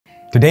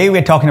Today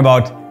we're talking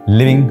about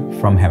living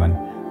from heaven.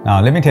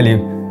 Now let me tell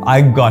you,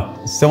 I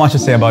got so much to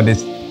say about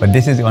this, but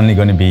this is only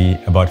going to be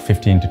about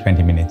 15 to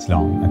 20 minutes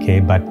long, okay?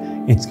 But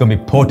it's going to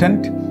be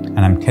potent, and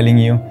I'm telling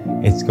you,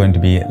 it's going to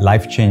be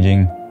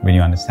life-changing when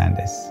you understand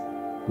this.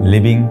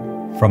 Living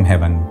from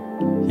heaven.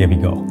 Here we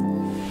go.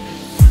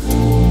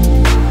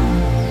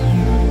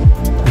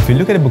 If you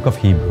look at the book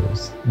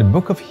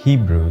of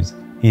Hebrews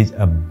is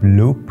a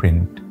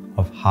blueprint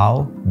of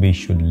how we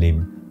should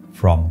live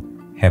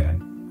from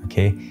heaven.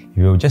 Okay? If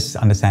you just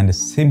understand the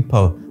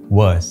simple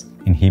verse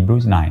in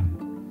Hebrews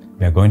 9,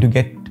 we are going to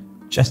get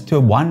just to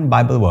one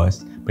Bible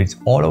verse, but it's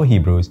all over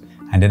Hebrews,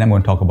 and then I'm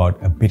going to talk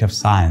about a bit of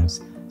science,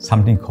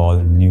 something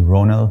called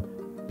neuronal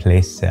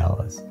place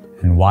cells,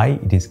 and why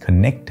it is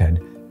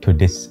connected to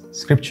this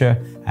scripture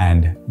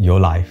and your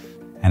life,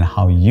 and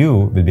how you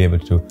will be able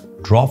to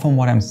draw from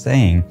what I'm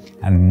saying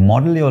and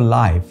model your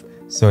life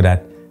so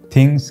that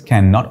things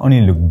can not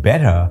only look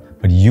better,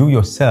 but you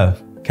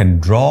yourself can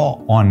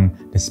draw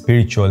on the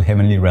spiritual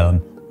heavenly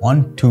realm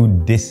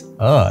onto this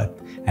earth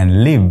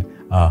and live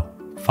a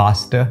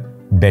faster,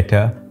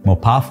 better, more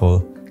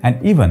powerful,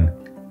 and even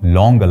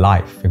longer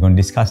life. We're going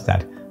to discuss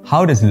that.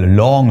 How does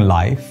long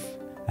life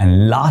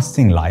and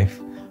lasting life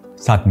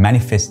start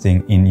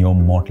manifesting in your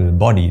mortal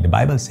body? The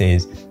Bible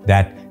says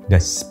that the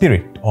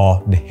spirit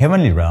or the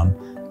heavenly realm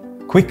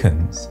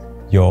quickens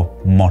your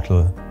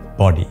mortal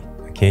body.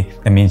 Okay,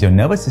 that means your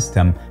nervous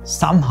system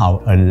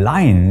somehow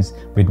aligns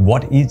with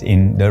what is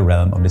in the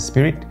realm of the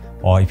spirit,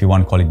 or if you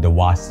want to call it the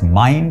vast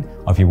mind,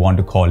 or if you want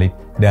to call it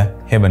the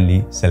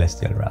heavenly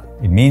celestial realm.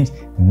 It means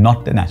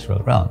not the natural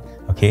realm.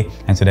 Okay,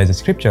 and so there's a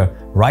scripture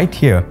right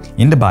here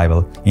in the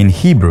Bible in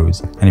Hebrews,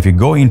 and if you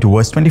go into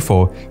verse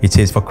 24, it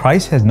says, "For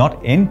Christ has not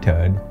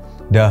entered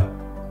the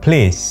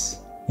place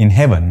in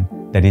heaven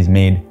that is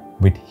made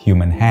with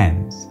human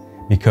hands,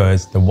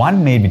 because the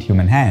one made with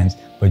human hands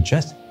were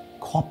just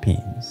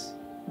copies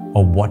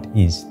of what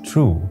is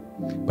true.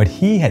 But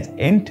he has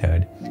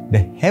entered the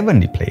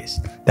heavenly place."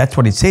 That's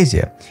what it says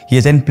here. He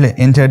has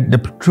entered the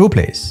true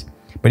place,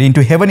 but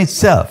into heaven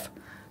itself,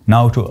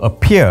 now to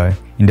appear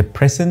in the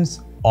presence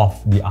of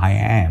the I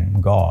Am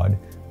God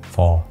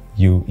for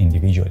you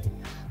individually.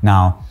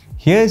 Now,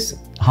 here's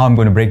how I'm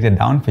going to break that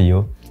down for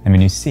you. And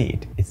when you see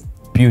it, it's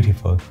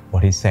beautiful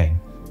what he's saying.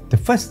 The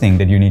first thing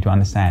that you need to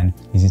understand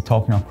is he's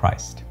talking of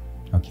Christ.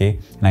 Okay,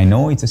 and I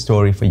know it's a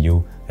story for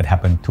you that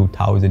happened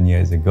 2,000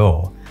 years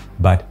ago,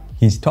 but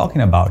he's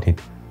talking about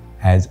it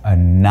as a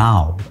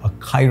now, a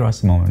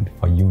kairos moment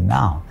for you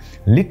now.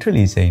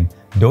 Literally saying,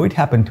 though it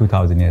happened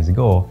 2,000 years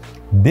ago,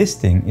 this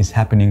thing is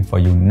happening for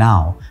you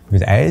now,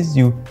 because as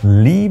you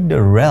leave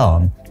the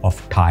realm of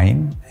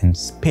time and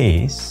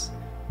space,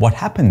 what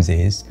happens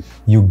is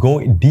you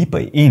go deeper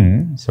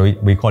in, so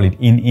we call it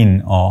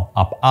in or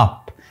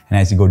up. And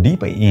as you go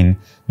deeper in,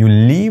 you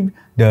leave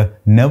the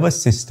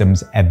nervous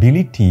system's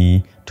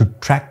ability to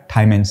track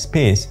time and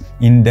space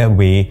in the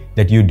way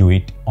that you do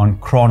it on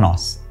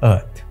Chronos,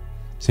 Earth.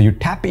 So you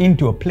tap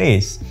into a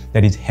place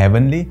that is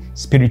heavenly,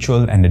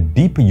 spiritual, and the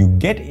deeper you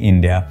get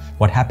in there,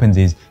 what happens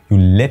is you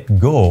let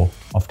go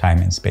of time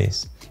and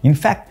space. In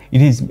fact,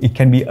 it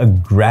can be a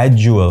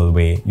gradual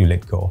way you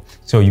let go.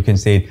 So you can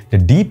say the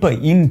deeper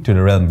into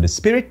the realm of the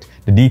spirit,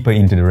 the deeper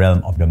into the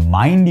realm of the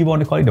mind, you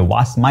want to call it, the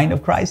vast mind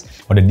of Christ,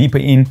 or the deeper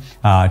in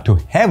to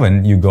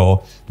heaven you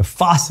go, the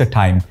faster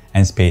time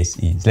and space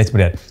is. Let's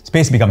put it,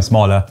 space becomes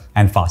smaller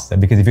and faster,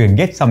 because if you can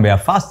get somewhere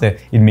faster,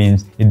 it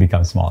means it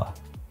becomes smaller.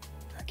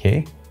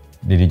 Okay,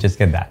 did you just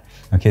get that?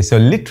 Okay, so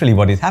literally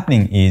what is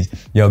happening is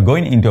you're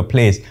going into a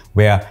place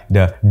where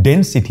the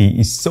density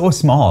is so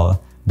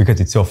small because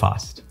it's so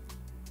fast.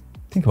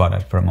 Think about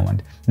that for a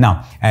moment.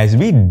 Now, as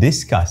we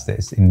discuss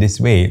this in this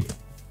way,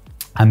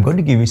 I'm going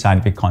to give you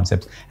scientific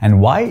concepts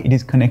and why it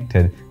is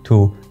connected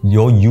to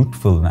your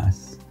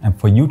youthfulness, and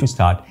for you to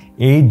start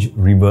age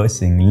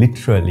reversing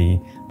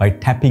literally by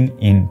tapping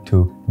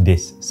into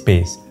this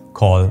space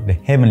called the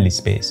heavenly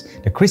space.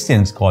 The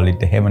Christians call it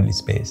the heavenly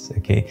space.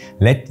 Okay,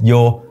 let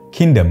your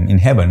kingdom in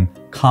heaven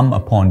come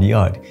upon the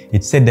earth.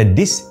 It's said that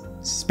this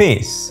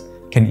space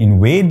can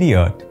invade the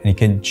earth and it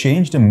can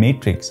change the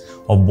matrix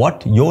of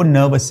what your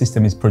nervous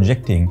system is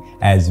projecting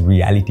as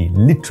reality.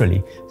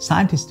 Literally,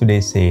 scientists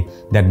today say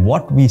that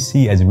what we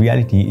see as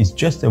reality is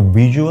just a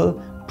visual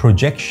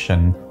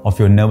projection of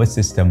your nervous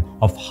system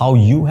of how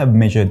you have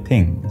measured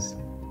things.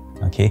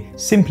 Okay,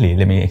 simply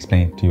let me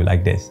explain it to you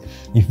like this.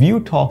 If you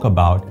talk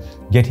about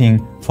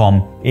getting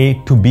from A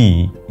to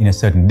B in a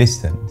certain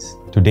distance,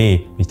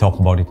 today we talk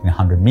about it in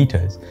 100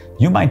 meters,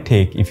 you might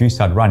take, if you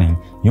start running,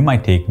 you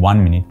might take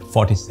 1 minute,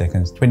 40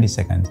 seconds, 20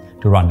 seconds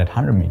to run that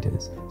 100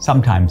 meters.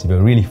 Sometimes if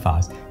you're really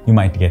fast, you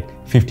might get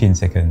 15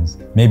 seconds,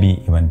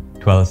 maybe even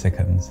 12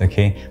 seconds,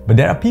 okay? But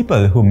there are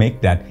people who make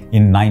that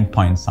in 9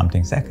 point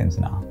something seconds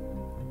now.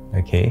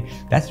 Okay,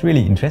 that's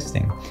really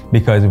interesting,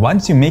 because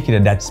once you make it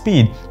at that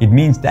speed, it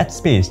means that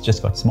space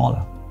just got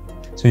smaller.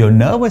 So your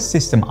nervous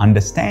system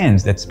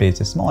understands that space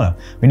is smaller.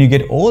 When you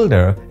get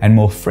older and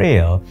more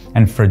frail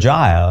and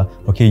fragile,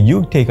 okay,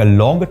 you take a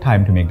longer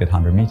time to make that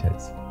 100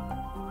 meters.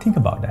 Think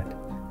about that.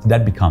 So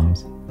that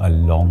becomes a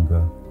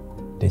longer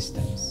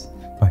distance.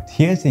 But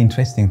here's the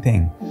interesting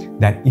thing,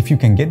 that if you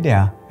can get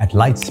there at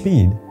light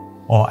speed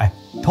or at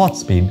thought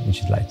speed, which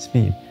is light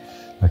speed,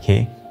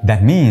 okay,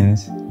 that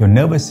means your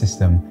nervous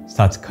system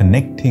starts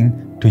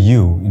connecting to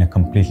you in a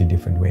completely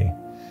different way.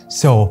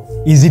 So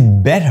is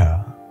it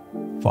better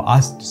for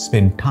us to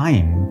spend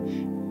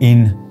time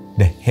in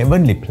the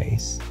heavenly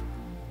place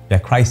where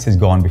Christ has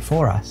gone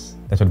before us?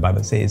 That's what the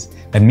Bible says.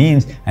 That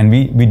means, and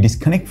we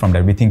disconnect from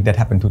that. We think that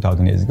happened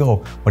 2,000 years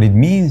ago. But it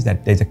means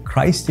that there's a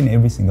Christ in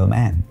every single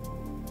man.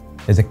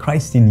 There's a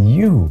Christ in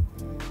you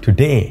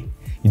today.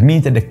 It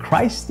means that the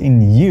Christ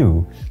in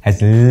you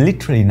has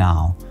literally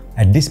now,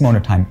 at this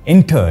moment of time,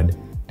 entered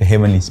the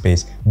heavenly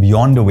space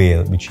beyond the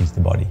veil, which is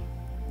the body.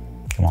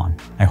 Come on,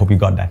 I hope you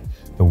got that.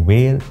 The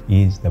veil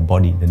is the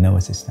body, the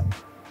nervous system.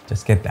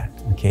 Just get that,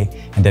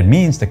 okay? And that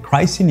means the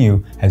Christ in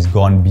you has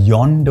gone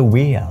beyond the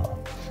veil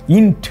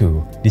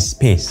into this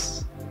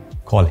space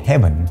called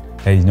heaven.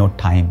 There is no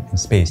time and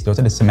space. Those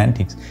are the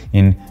semantics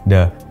in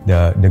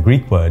the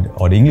Greek word,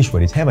 or the English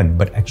word is heaven.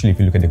 But actually, if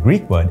you look at the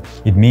Greek word,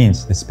 it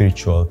means the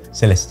spiritual,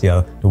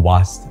 celestial, the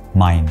vast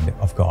mind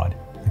of God.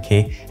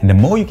 Okay? And the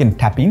more you can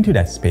tap into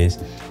that space,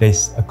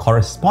 there's a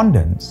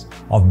correspondence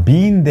of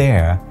being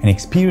there and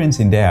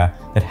experiencing there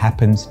that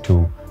happens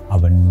to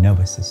our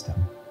nervous system.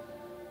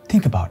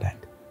 Think about that.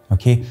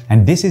 Okay?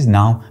 And this is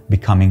now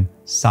becoming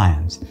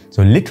science.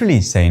 So literally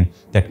it's saying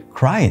that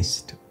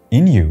Christ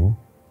in you,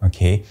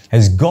 okay,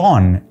 has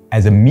gone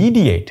as a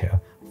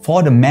mediator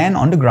for the man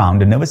on the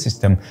ground, the nervous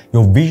system,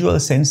 your visual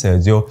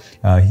sensors, your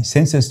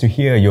sensors to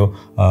hear, your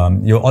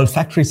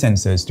olfactory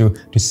sensors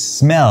to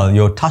smell,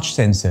 your touch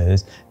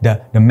sensors.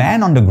 The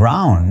man on the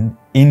ground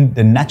in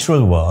the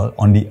natural world,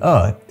 on the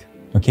earth,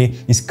 okay,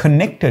 is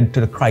connected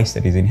to the Christ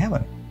that is in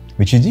heaven,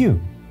 which is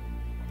you.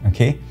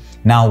 Okay.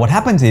 Now what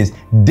happens is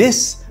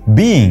this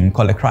being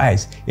called the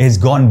Christ has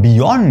gone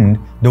beyond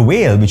the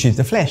veil, which is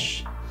the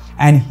flesh,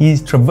 and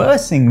he's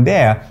traversing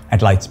there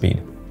at light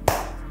speed.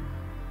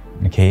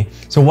 Okay,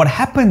 so what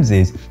happens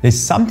is there's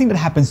something that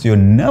happens to your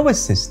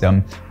nervous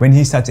system when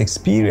he starts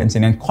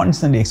experiencing and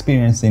constantly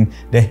experiencing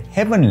the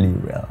heavenly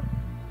realm,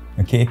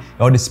 okay,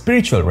 or the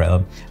spiritual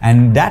realm,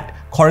 and that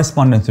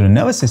correspondence to the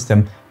nervous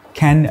system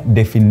can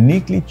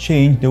definitely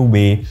change the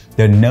way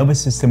the nervous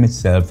system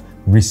itself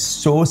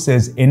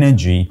resources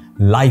energy,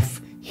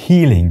 life,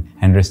 healing,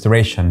 and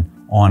restoration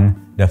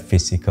on the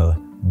physical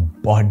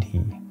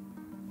body.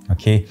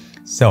 Okay,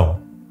 so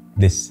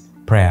this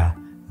prayer,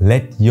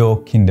 let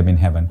your kingdom in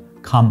heaven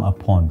come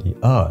upon the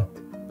earth,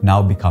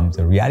 now becomes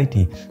a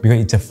reality,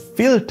 because it's a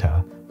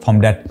filter from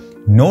that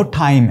no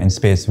time and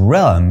space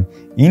realm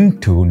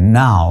into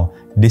now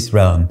this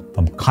realm,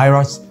 from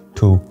Kairos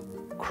to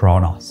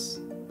Chronos.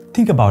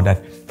 Think about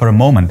that for a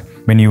moment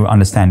when you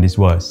understand this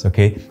verse,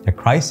 okay? That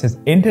Christ has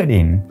entered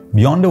in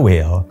beyond the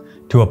veil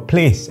to a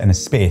place and a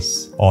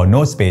space, or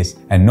no space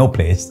and no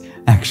place,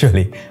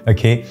 actually,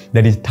 okay?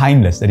 That is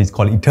timeless, that is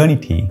called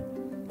eternity.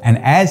 And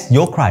as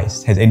your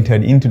Christ has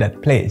entered into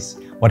that place,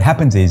 what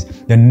happens is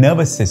the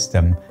nervous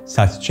system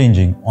starts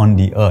changing on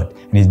the earth,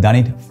 and he's done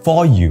it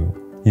for you.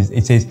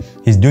 It says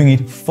he's doing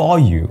it for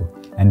you.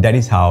 And that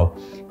is how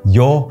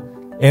your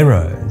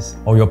errors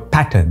or your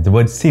pattern, the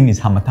word sin is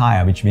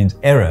hamataya, which means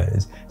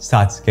errors,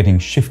 starts getting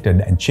shifted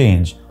and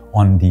changed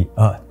on the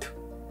earth.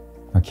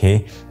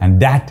 Okay? And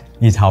that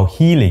is how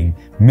healing,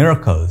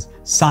 miracles,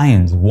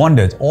 signs,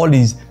 wonders, all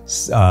these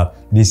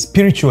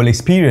spiritual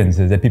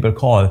experiences that people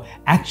call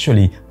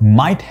actually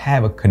might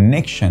have a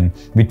connection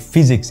with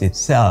physics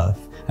itself,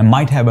 and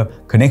might have a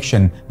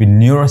connection with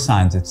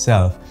neuroscience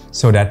itself,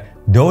 so that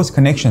those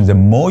connections, the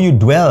more you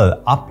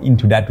dwell up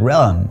into that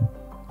realm,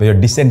 but you're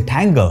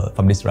disentangled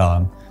from this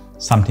realm,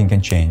 something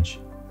can change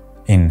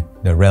in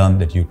the realm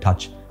that you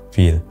touch,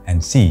 feel,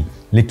 and see.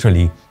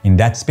 Literally, in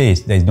that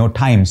space, there is no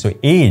time. So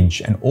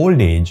age and old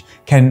age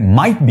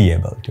might be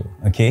able to,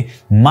 okay?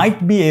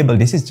 Might be able,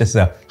 this is just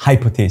a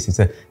hypothesis,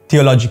 a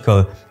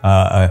theological,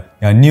 a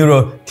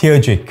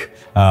neurotheurgic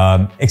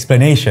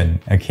explanation,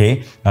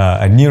 okay?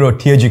 A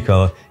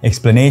neurotheurgical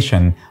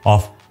explanation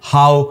of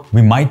how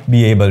we might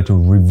be able to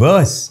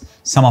reverse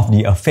some of the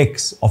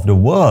effects of the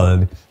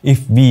world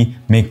if we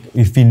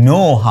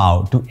know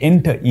how to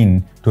enter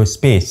into a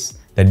space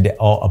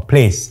or a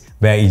place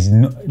where is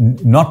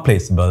not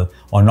placeable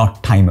or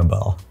not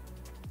timeable.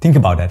 Think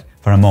about that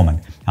for a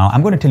moment. Now,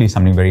 I'm going to tell you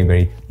something very,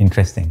 very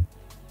interesting.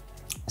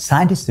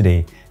 Scientists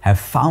today have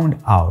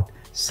found out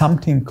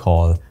something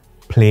called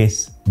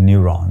place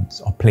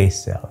neurons or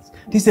place cells.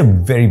 This is a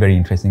very, very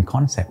interesting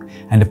concept.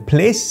 And the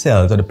place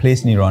cells or the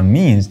place neuron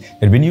means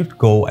that when you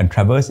go and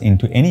traverse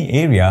into any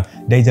area,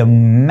 there is a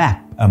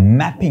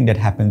mapping that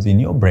happens in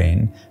your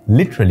brain,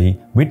 literally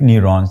with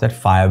neurons that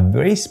fire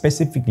very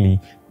specifically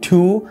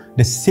to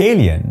the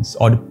salience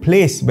or the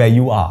place where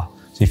you are.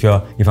 So if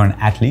you're an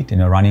athlete and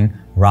you're running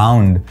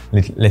around,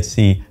 let's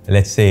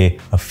say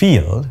a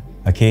field,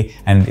 okay,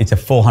 and it's a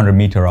 400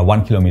 meter or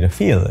 1 kilometer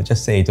field,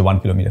 just say it's a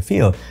 1 kilometer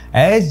field.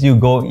 As you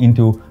go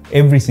into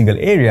every single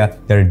area,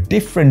 there are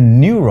different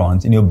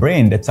neurons in your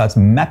brain that starts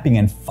mapping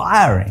and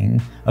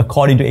firing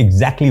according to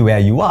exactly where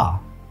you are.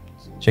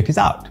 Check this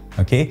out,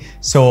 okay?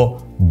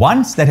 So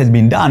once that has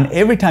been done,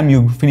 every time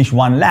you finish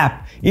one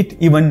lap,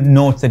 it even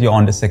notes that you're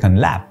on the second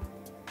lap.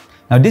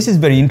 Now this is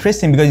very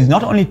interesting because it's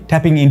not only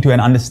tapping into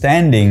and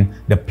understanding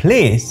the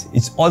place,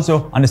 it's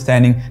also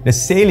understanding the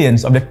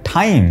salience of the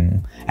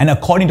time. And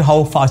according to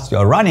how fast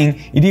you're running,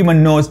 it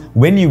even knows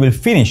when you will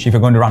finish. If you're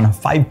going to run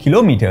 5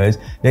 kilometers,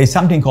 there is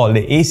something called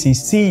the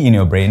ACC in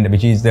your brain,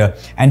 which is the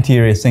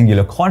anterior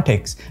cingulate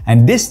cortex.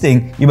 And this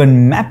thing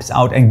even maps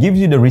out and gives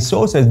you the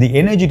resources, the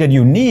energy that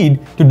you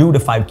need to do the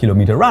 5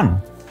 kilometer run.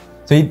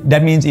 So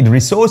that means it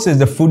resources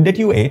the food that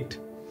you ate.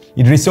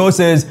 It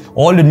resources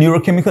all the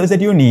neurochemicals that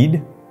you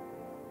need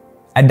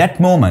at that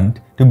moment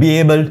to be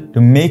able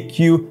to make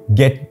you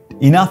get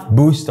enough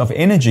boost of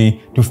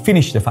energy to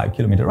finish the 5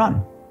 kilometer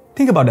run.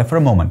 Think about that for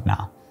a moment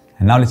now.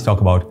 And now let's talk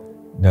about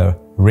the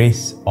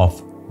race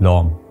of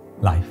long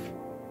life.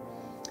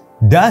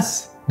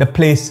 Does the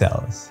place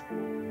cells,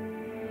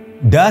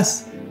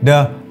 does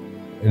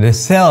the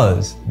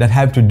cells that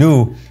have to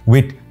do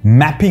with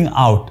mapping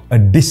out a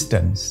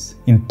distance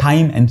in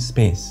time and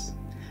space,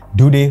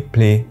 do they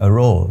play a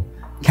role?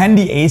 Can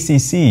the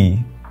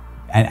ACC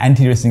and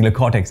anterior cingulate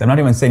cortex, I'm not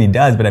even saying it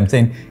does, but I'm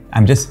saying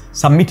I'm just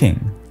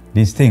submitting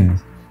these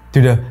things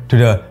to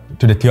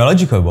the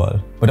theological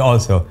world, but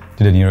also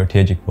to the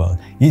neurotheurgic world.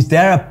 Is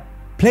there a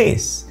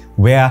place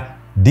where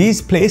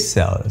these place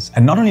cells,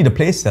 and not only the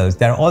place cells,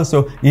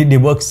 they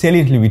work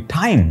saliently with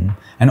time,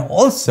 and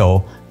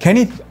also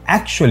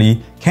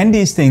can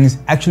these things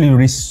actually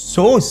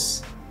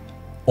resource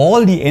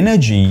all the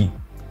energy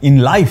in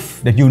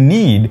life that you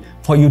need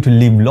for you to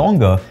live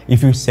longer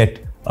if you set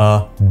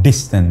a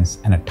distance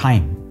and a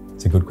time?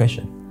 It's a good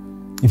question.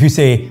 If you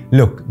say,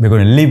 look, we're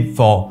going to live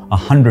for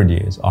 100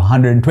 years or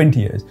 120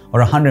 years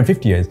or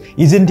 150 years,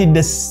 isn't it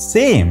the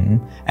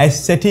same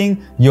as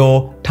setting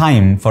your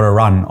time for a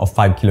run of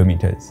 5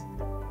 kilometers?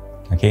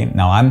 Okay,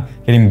 now I'm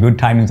getting good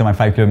timings on my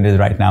 5 kilometers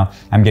right now.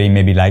 I'm getting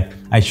maybe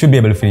I should be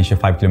able to finish the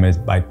 5 kilometers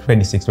by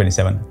 26,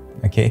 27.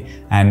 Okay,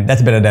 and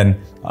that's better than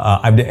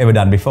I've ever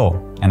done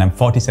before. And I'm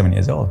 47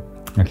 years old.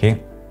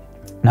 Okay.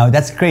 Now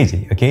that's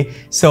crazy, okay?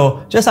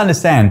 So just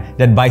understand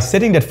that by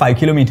setting that 5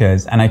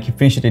 kilometers and I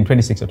finish it in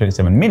 26 or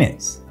 27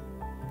 minutes,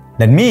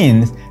 that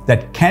means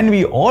that can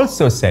we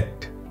also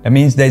set, that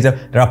means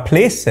there are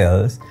place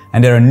cells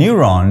and there are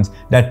neurons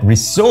that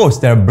resource,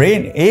 there are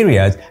brain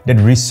areas that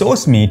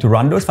resource me to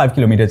run those 5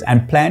 kilometers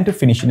and plan to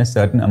finish in a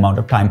certain amount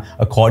of time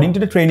according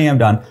to the training I've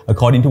done,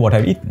 according to what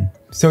I've eaten.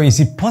 So is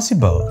it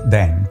possible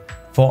then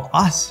for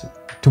us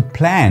to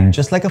plan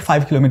just like a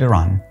 5 kilometer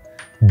run?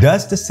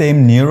 Does the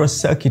same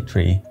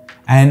neurocircuitry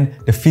and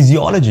the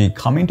physiology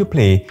come into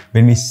play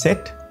when we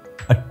set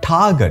a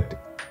target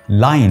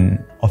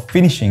line of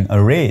finishing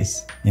a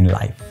race in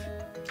life?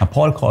 Now,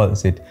 Paul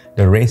calls it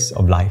the race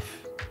of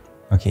life.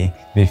 Okay,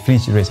 we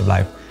finish the race of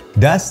life.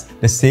 Does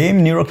the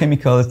same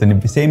neurochemicals,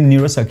 the same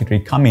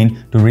neurocircuitry come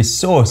in to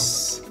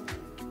resource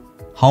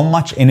how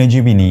much energy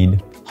we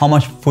need, how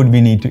much food we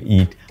need to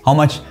eat, how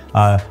much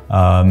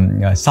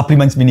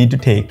supplements we need to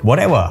take,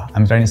 whatever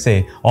I'm trying to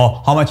say,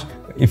 or how much,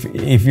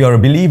 if you're a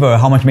believer,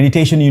 how much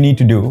meditation you need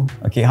to do,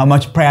 okay, how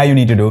much prayer you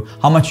need to do,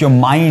 how much your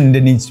mind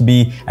needs to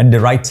be at the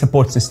right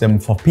support system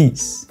for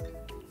peace,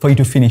 for you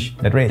to finish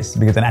that race,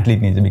 because an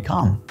athlete needs to be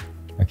calm,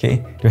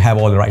 okay, to have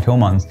all the right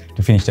hormones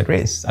to finish that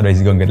race. Otherwise,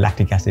 you're going to get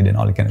lactic acid and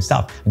all that kind of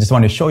stuff. I just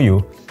want to show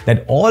you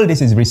that all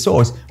this is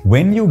resourced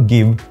when you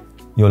give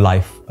your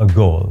life a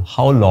goal.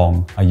 How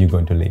long are you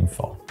going to live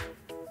for?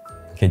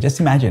 Okay, just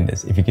imagine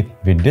this. If you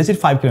does it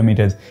 5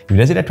 kilometers, if you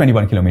does it at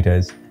 21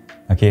 kilometers,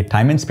 okay,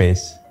 time and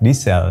space, these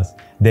cells,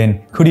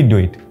 then could it do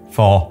it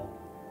for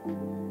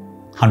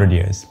 100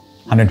 years,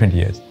 120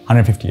 years,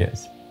 150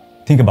 years?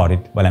 Think about it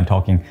while I'm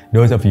talking.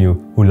 Those of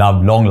you who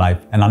love long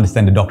life and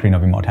understand the doctrine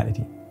of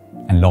immortality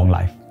and long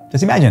life,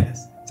 just imagine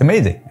this. It's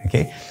amazing,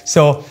 okay?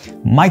 So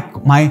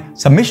my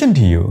submission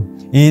to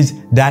you is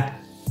that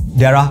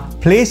there are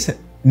place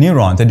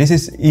neurons, and this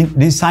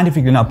is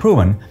scientifically now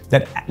proven,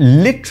 that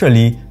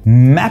literally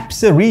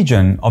maps a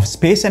region of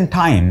space and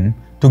time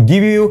to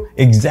give you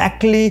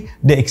exactly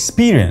the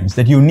experience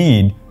that you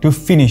need to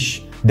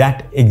finish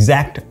that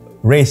exact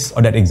race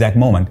or that exact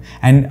moment.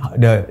 And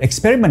the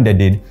experiment they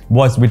did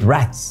was with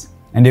rats.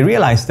 And they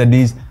realized that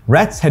these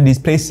rats had these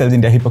place cells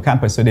in their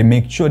hippocampus, so they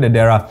make sure that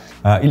there are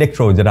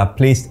electrodes that are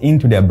placed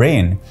into their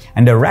brain.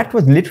 And the rat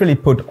was literally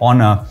put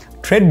on a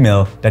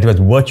treadmill that was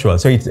virtual.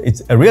 So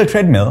it's a real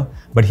treadmill,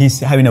 but he's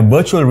having a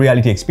virtual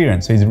reality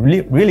experience. So he's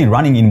really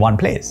running in one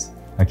place,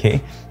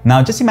 okay?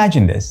 Now just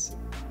imagine this.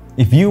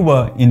 If you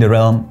were in the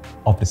realm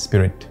of the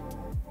spirit,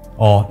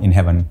 or in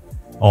heaven,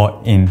 or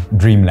in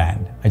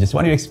dreamland, I just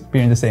want you to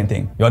experience the same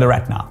thing. You're the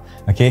rat now,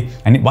 okay?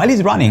 And while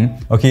he's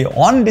running, okay,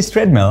 on this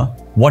treadmill,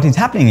 what is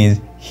happening is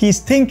he's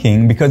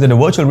thinking, because of the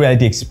virtual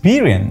reality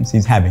experience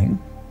he's having,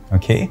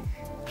 okay,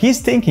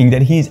 he's thinking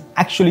that he's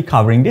actually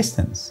covering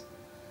distance.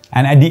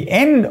 And at the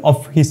end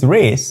of his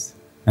race,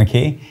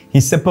 okay,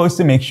 he's supposed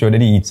to make sure that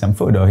he eats some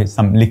food or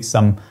licks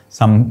something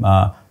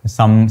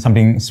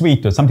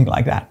sweet or something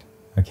like that.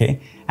 Okay,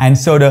 and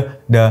so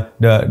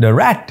the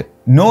rat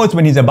knows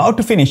when he's about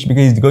to finish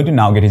because he's going to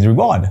now get his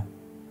reward.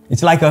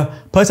 It's like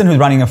a person who's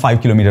running a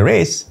 5-kilometer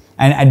race,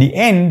 and at the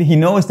end, he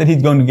knows that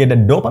he's going to get a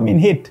dopamine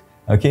hit,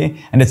 okay?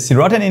 And a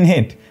serotonin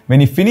hit when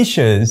he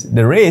finishes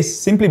the race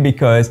simply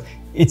because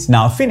it's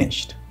now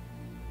finished,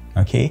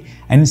 okay?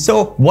 And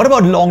so what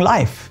about long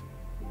life?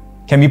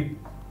 Can we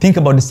think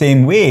about the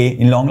same way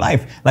in long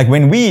life? Like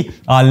when we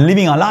are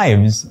living our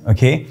lives,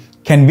 okay,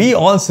 can we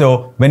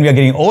also, when we are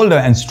getting older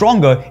and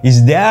stronger,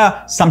 is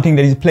there something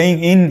that is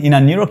playing in our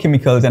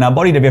neurochemicals and our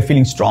body that we are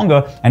feeling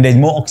stronger, and there's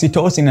more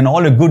oxytocin and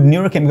all the good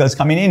neurochemicals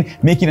coming in,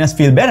 making us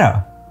feel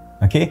better,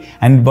 okay?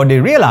 And what they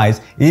realize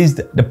is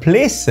the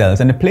place cells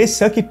and the place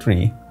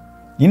circuitry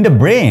in the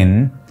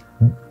brain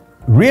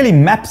really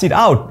maps it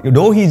out.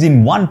 Though he's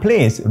in one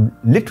place,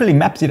 literally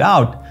maps it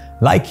out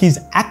like he's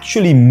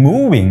actually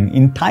moving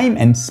in time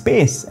and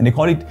space, and they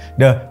call it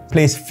the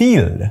place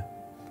field.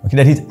 Okay,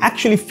 that he's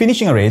actually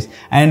finishing a race,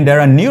 and there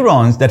are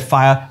neurons that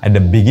fire at the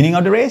beginning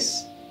of the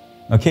race,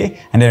 okay?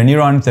 And there are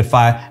neurons that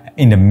fire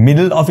in the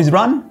middle of his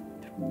run,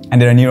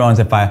 and there are neurons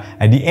that fire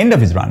at the end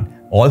of his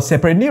run, all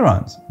separate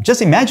neurons.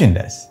 Just imagine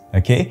this,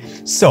 okay?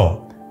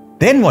 So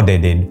then what they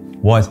did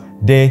was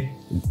they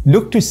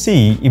looked to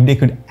see if they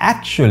could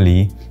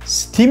actually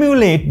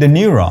stimulate the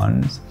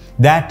neurons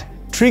that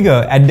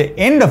trigger at the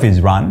end of his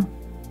run,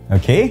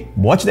 okay?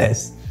 Watch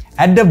this,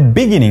 at the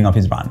beginning of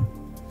his run.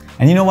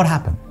 And you know what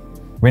happened?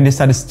 When they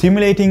started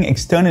stimulating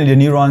externally the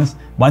neurons,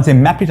 once they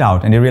mapped it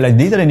out and they realized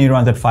these are the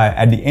neurons that fire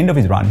at the end of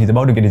his run, he's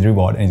about to get his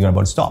reward and he's about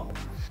to stop.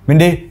 When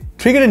they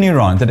trigger the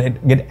neurons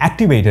that get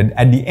activated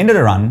at the end of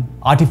the run,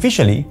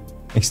 artificially,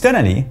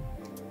 externally,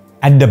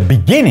 at the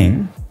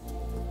beginning,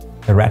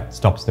 the rat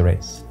stops the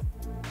race.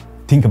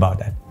 Think about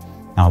that.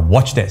 Now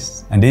watch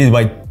this. And this is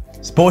why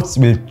sports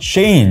will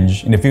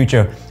change in the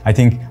future. I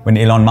think when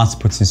Elon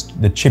Musk puts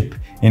the chip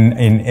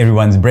in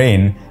everyone's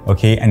brain,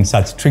 okay, and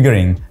starts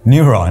triggering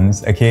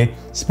neurons, okay,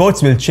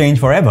 sports will change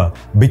forever,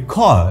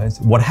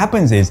 because what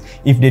happens is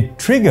if they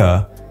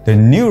trigger the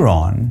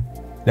neuron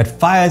that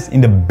fires in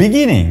the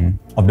beginning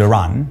of the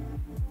run,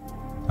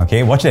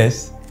 okay, watch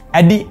this,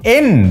 at the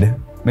end,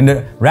 when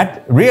the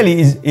rat really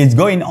is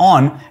going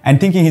on and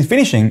thinking he's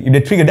finishing, if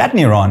they trigger that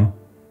neuron,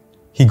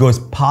 he goes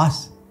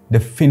past the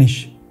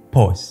finish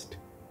post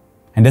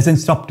and doesn't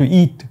stop to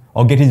eat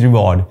or get his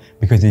reward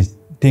because he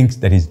thinks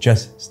that he's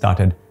just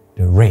started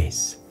the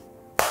race.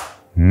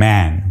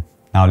 Man,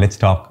 now let's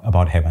talk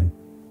about heaven.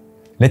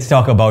 Let's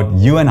talk about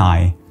you and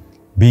I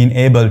being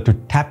able to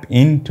tap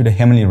into the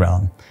heavenly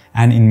realm.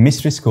 And in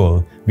mystery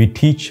school, we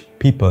teach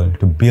people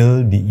to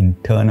build the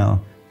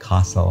internal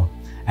castle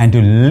and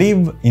to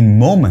live in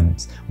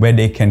moments where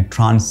they can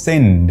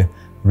transcend,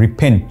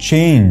 repent,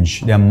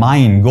 change their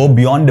mind, go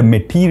beyond the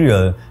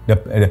material.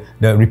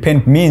 The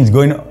repent means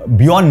going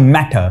beyond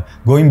matter,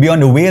 going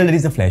beyond the veil that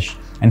is the flesh,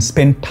 and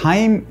spend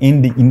time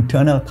in the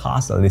internal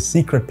castle, the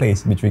secret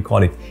place, which we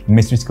call it in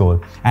mystery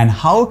school, and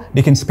how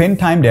they can spend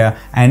time there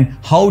and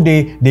how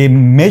they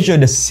measure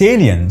the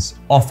salience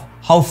of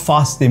how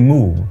fast they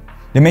move.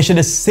 They measure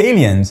the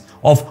salience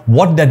of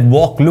what that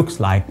walk looks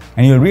like,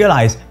 and you'll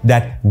realize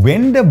that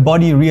when the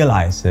body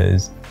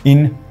realizes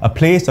in a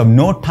place of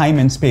no time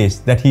and space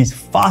that he's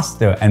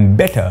faster and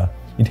better,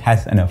 it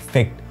has an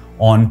effect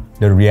on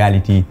the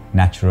reality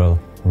natural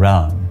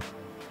realm.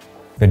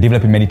 We're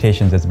developing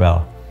meditations as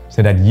well,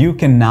 so that you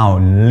can now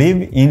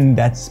live in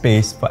that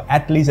space for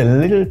at least a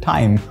little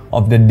time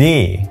of the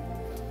day.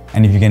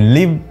 And if you can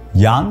live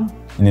young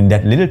and in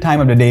that little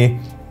time of the day,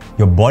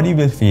 your body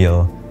will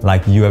feel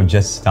like you have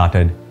just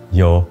started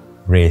your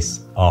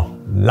race of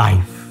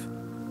life.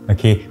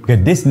 Okay,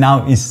 because this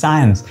now is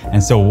science.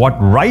 And so what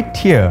right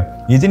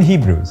here is in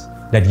Hebrews,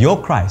 that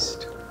your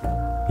Christ,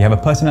 you have a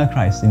personal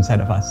Christ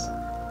inside of us.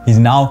 He's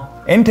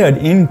now entered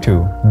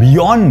into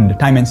beyond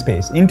time and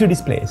space, into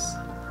this place,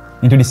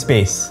 into this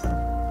space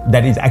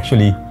that is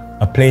actually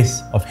a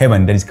place of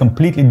heaven that is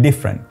completely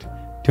different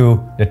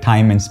to the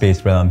time and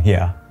space realm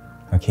here.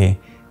 Okay,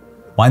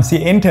 once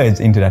he enters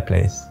into that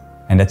place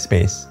and that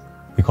space,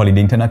 we call it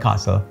the internal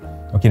castle.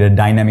 Okay, the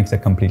dynamics are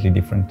completely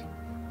different.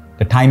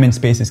 The time and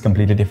space is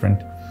completely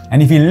different.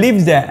 And if he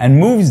lives there and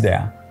moves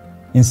there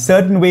in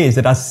certain ways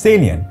that are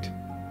salient,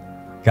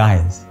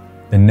 guys,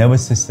 the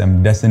nervous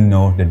system doesn't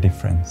know the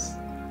difference.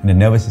 And the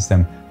nervous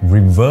system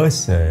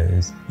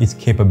reverses its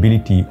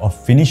capability of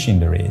finishing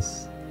the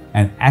race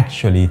and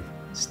actually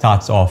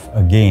starts off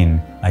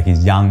again like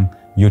he's young,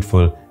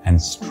 youthful,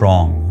 and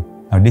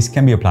strong. Now, this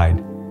can be applied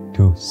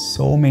to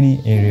so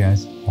many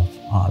areas of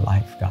our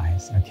life,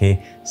 guys,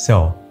 okay?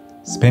 So,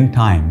 spend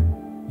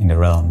time in the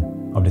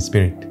realm of the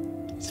Spirit.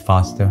 It's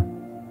faster,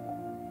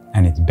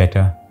 and it's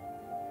better,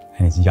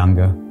 and it's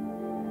younger,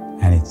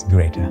 and it's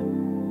greater.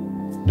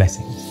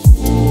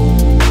 Blessings.